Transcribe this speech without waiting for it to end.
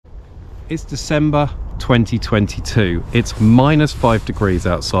It's December 2022. It's -5 degrees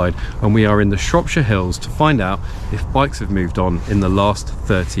outside and we are in the Shropshire Hills to find out if bikes have moved on in the last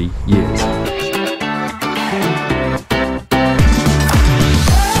 30 years.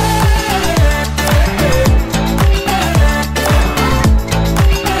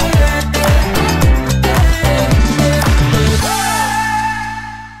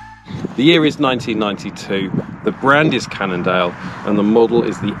 The year is 1992, the brand is Cannondale and the model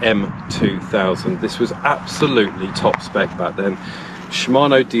is the M2000. This was absolutely top spec back then.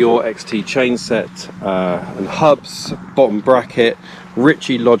 Shimano Dior XT chain set and hubs, bottom bracket,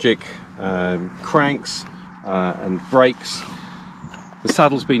 Ritchie Logic cranks and brakes. The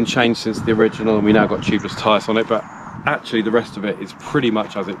saddle's been changed since the original and we now got tubeless tyres on it, but actually the rest of it is pretty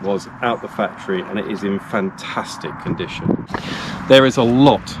much as it was out the factory and it is in fantastic condition. There is a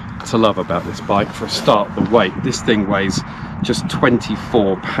lot to love about this bike. For a start, the weight. This thing weighs just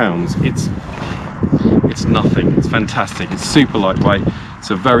 24 pounds. It's nothing. It's fantastic. It's super lightweight.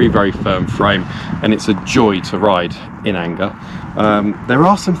 It's a very, very firm frame and it's a joy to ride in anger. There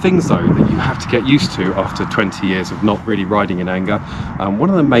are some things though that you have to get used to after 20 years of not really riding in anger.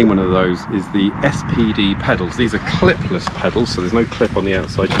 One of the main one of those is the SPD pedals. These are clipless pedals, so there's no clip on the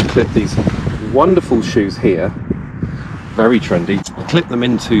outside. You clip these wonderful shoes here, very trendy, clip them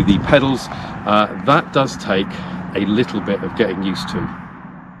into the pedals. That does take a little bit of getting used to.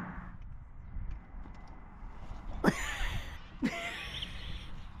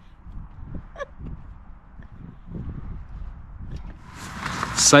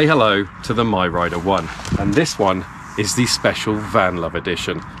 Say hello to the MiRIDER ONE, and this one is the special Vanlove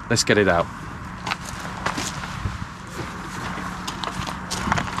Edition. Let's get it out.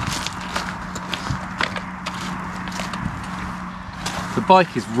 The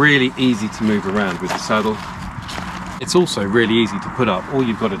bike is really easy to move around with the saddle. It's also really easy to put up. All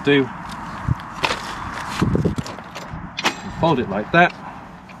you've got to do is fold it like that,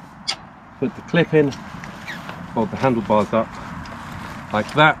 put the clip in, fold the handlebars up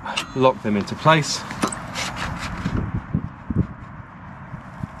like that, lock them into place.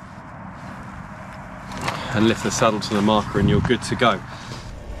 And lift the saddle to the marker and you're good to go.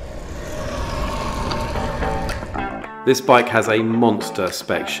 This bike has a monster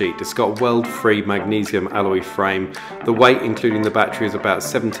spec sheet. It's got a weld-free magnesium alloy frame. The weight, including the battery, is about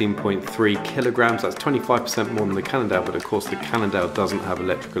 17.3 kilograms. That's 25% more than the Cannondale, but of course the Cannondale doesn't have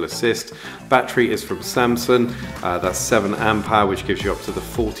electrical assist. Battery is from Samsung. That's 7 amp hour, which gives you up to the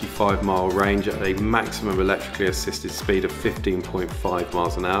 45-mile range at a maximum electrically assisted speed of 15.5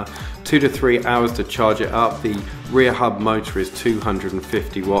 miles an hour. 2 to 3 hours to charge it up. The rear hub motor is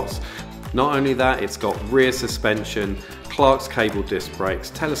 250 watts. Not only that, it's got rear suspension, Clark's cable disc brakes,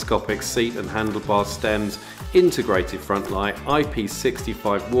 telescopic seat and handlebar stems, integrated front light,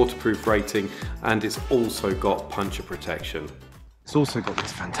 IP65 waterproof rating, and it's also got puncture protection. It's also got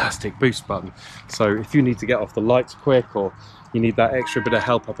this fantastic boost button, so if you need to get off the lights quick or you need that extra bit of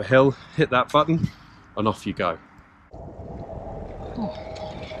help up a hill, hit that button and off you go.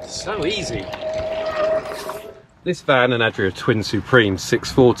 So easy. This Van and Adria Twin Supreme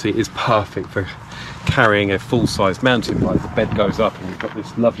 640 is perfect for carrying a full-size mountain bike. The bed goes up and you've got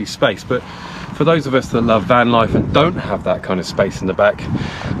this lovely space, but for those of us that love van life and don't have that kind of space in the back,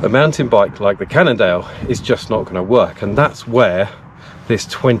 a mountain bike like the Cannondale is just not going to work, and that's where this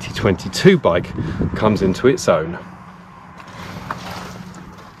 2022 bike comes into its own.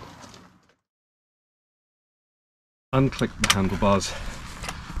 Unclip the handlebars,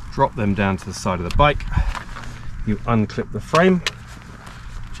 drop them down to the side of the bike. You unclip the frame,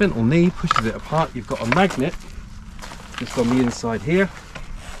 gentle knee pushes it apart. You've got a magnet just on the inside here,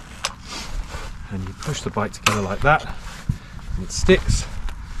 and you push the bike together like that and it sticks.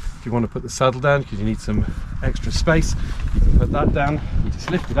 If you want to put the saddle down because you need some extra space, you can put that down. You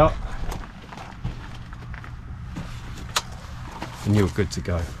just lift it up and you're good to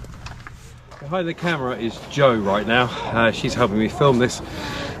go. Behind the camera is Jo right now. She's helping me film this,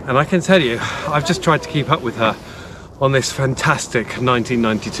 and I can tell you I've just tried to keep up with her on this fantastic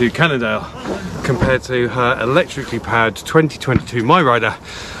 1992 Cannondale compared to her electrically powered 2022 MiRIDER.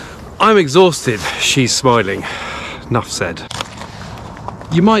 I'm exhausted, she's smiling. Enough said.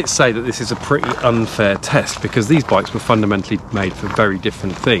 You might say that this is a pretty unfair test because these bikes were fundamentally made for very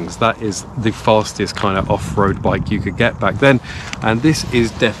different things. That is the fastest kind of off-road bike you could get back then, and this is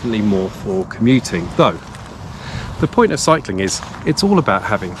definitely more for commuting. Though the point of cycling is it's all about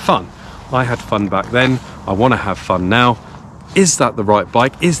having fun. I had fun back then, I want to have fun now. Is that the right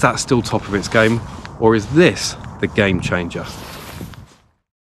bike? Is that still top of its game? Or is this the game changer?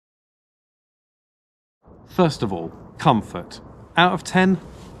 First of all, comfort. Out of 10,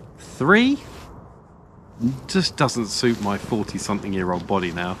 3. Just doesn't suit my 40-something-year-old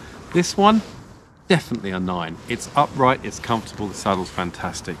body now. This one, definitely a 9. It's upright, it's comfortable, the saddle's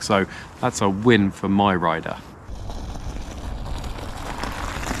fantastic. So that's a win for MiRIDER.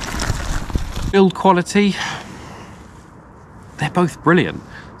 Build quality, they're both brilliant.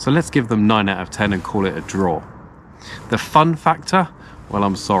 So let's give them 9 out of 10 and call it a draw. The fun factor, well,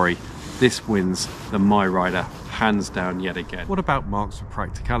 I'm sorry, this wins the MiRIDER hands down yet again. What about marks for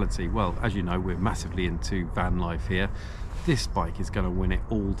practicality? Well, as you know, we're massively into van life here. This bike is going to win it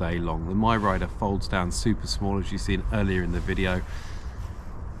all day long. The MiRIDER folds down super small, as you've seen earlier in the video.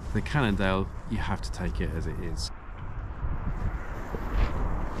 The Cannondale, you have to take it as it is.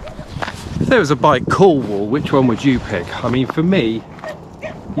 If there was a bike call wall, which one would you pick? I mean, for me,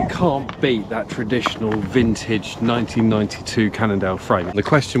 you can't beat that traditional vintage 1992 Cannondale frame. The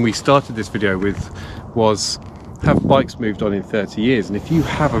question we started this video with was, have bikes moved on in 30 years? And if you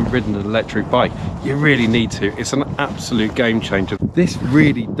haven't ridden an electric bike, you really need to. It's an absolute game changer. This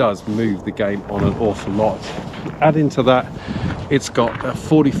really does move the game on an awful lot. Add into that, it's got a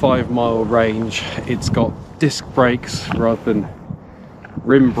 45-mile range. It's got disc brakes rather than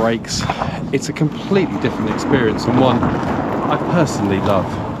rim brakes. It's a completely different experience and one I personally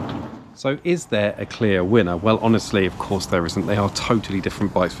love. So is there a clear winner? Well, honestly, of course there isn't. They are totally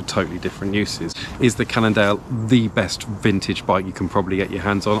different bikes for totally different uses. Is the Cannondale the best vintage bike you can probably get your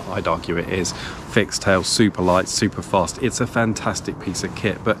hands on? I'd argue it is. Fixed tail, super light, super fast. It's a fantastic piece of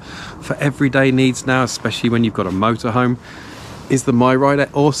kit, but for everyday needs now, especially when you've got a motorhome, is the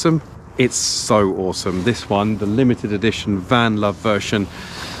MiRIDER awesome? It's so awesome. This one, the limited edition Vanlove version,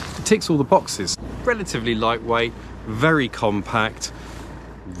 ticks all the boxes. Relatively lightweight, very compact,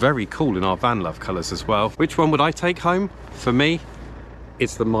 very cool in our Vanlove colours as well. Which one would I take home? For me,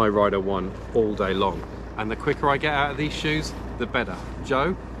 it's the MiRIDER One all day long. And the quicker I get out of these shoes, the better.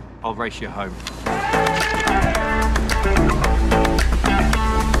 Joe, I'll race you home.